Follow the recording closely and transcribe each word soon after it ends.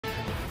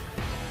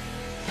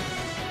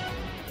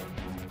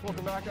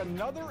Welcome back.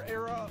 Another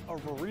era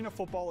of arena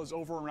football is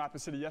over in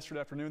Rapid City yesterday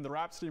afternoon. The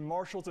Rapid City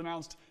Marshals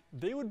announced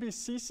they would be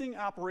ceasing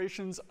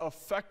operations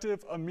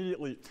effective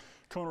immediately.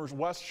 Co-owners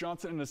Wes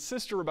Johnson and his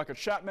sister Rebecca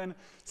Chapman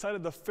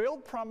cited the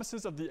failed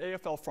promises of the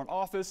AFL front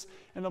office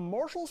and the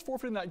Marshals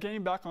forfeiting that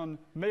game back on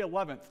May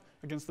 11th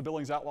against the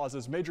Billings Outlaws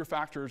as major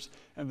factors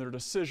in their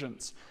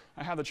decisions.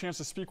 I had the chance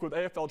to speak with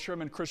AFL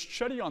Chairman Chris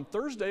Chetty on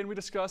Thursday, and we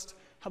discussed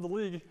how the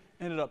league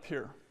ended up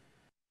here.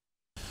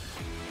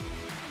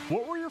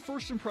 What were your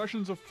first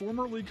impressions of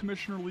former League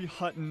Commissioner Lee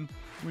Hutton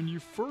when you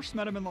first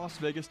met him in Las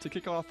Vegas to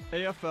kick off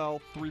AFL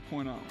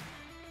 3.0?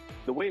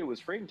 The way it was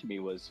framed to me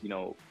was,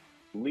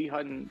 Lee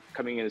Hutton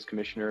coming in as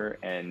commissioner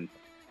and,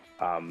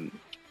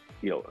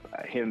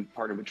 him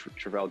partnered with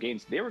Travell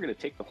Gaines, they were going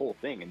to take the whole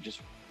thing and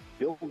just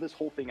build this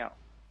whole thing out.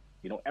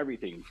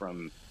 Everything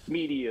from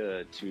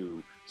media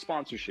to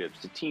sponsorships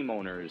to team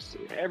owners,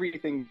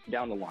 everything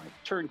down the line,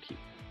 turnkey.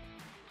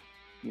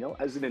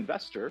 As an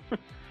investor,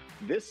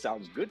 this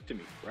sounds good to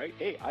me, right?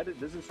 Hey,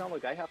 it doesn't sound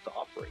like I have to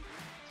operate.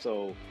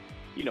 So,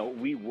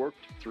 we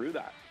worked through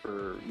that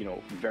for,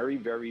 very,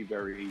 very,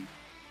 very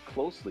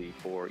closely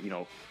for,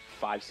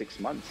 5-6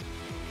 months.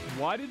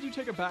 Why did you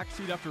take a back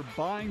seat after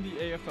buying the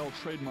AFL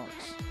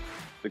trademarks?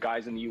 The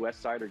guys in the U.S.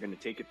 side are going to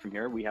take it from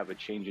here. We have a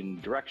change in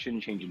direction,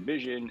 change in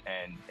vision,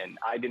 and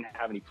I didn't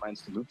have any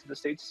plans to move to the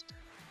States.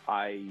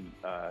 I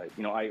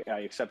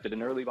accepted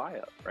an early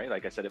buyout, right?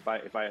 Like I said,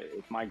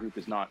 if my group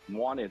is not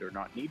wanted or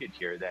not needed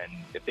here, then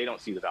if they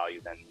don't see the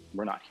value, then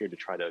we're not here to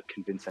try to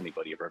convince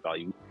anybody of our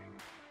value.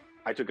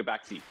 I took a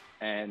back seat,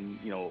 and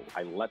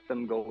I let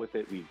them go with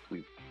it.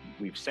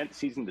 We've sent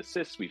cease and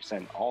desist. We've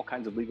sent all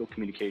kinds of legal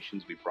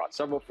communications. We've brought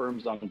several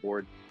firms on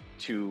board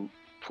to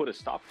put a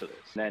stop to this.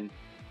 And then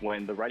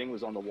when the writing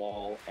was on the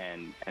wall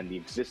and the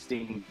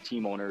existing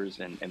team owners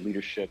and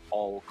leadership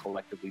all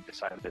collectively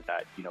decided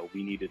that,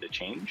 we needed a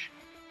change,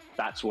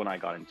 that's when I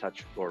got in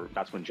touch, or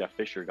that's when Jeff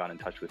Fisher got in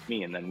touch with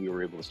me, and then we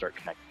were able to start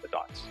connecting the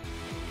dots.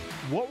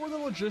 What were the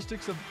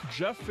logistics of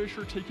Jeff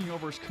Fisher taking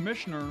over as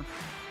commissioner,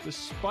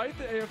 despite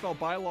the AFL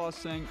bylaws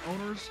saying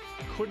owners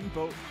couldn't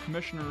vote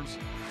commissioners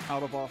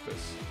out of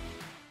office?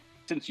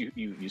 Since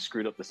you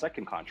screwed up the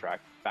second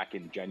contract back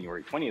in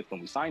January 20th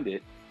when we signed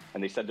it,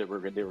 and they said that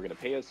they were going to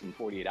pay us in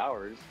 48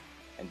 hours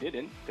and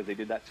didn't, because they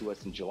did that to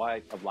us in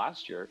July of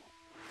last year,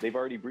 they've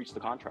already breached the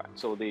contract.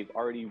 So they've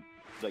already,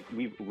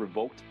 we've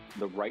revoked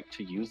the right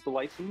to use the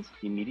license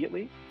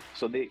immediately.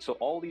 So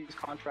all these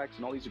contracts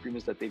and all these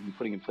agreements that they've been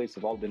putting in place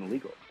have all been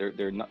illegal.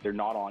 They're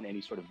not on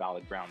any sort of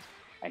valid grounds.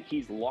 And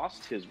he's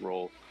lost his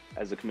role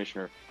as a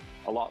commissioner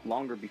a lot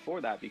longer before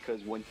that,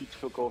 because when he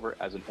took over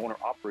as an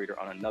owner-operator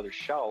on another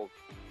shell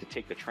to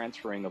take the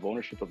transferring of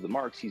ownership of the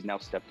marks, he's now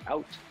stepped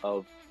out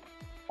of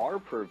our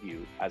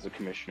purview as a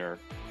commissioner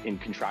in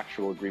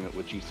contractual agreement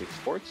with G6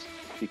 Sports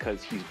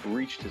because he's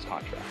breached his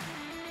contract.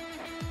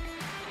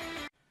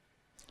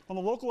 On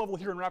the local level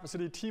here in Rapid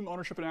City, team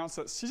ownership announced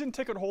that season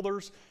ticket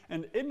holders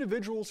and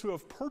individuals who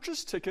have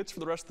purchased tickets for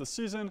the rest of the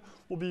season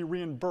will be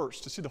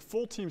reimbursed. To see the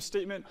full team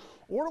statement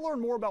or to learn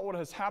more about what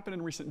has happened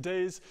in recent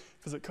days,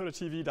 visit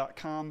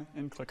codatv.com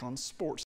and click on sports.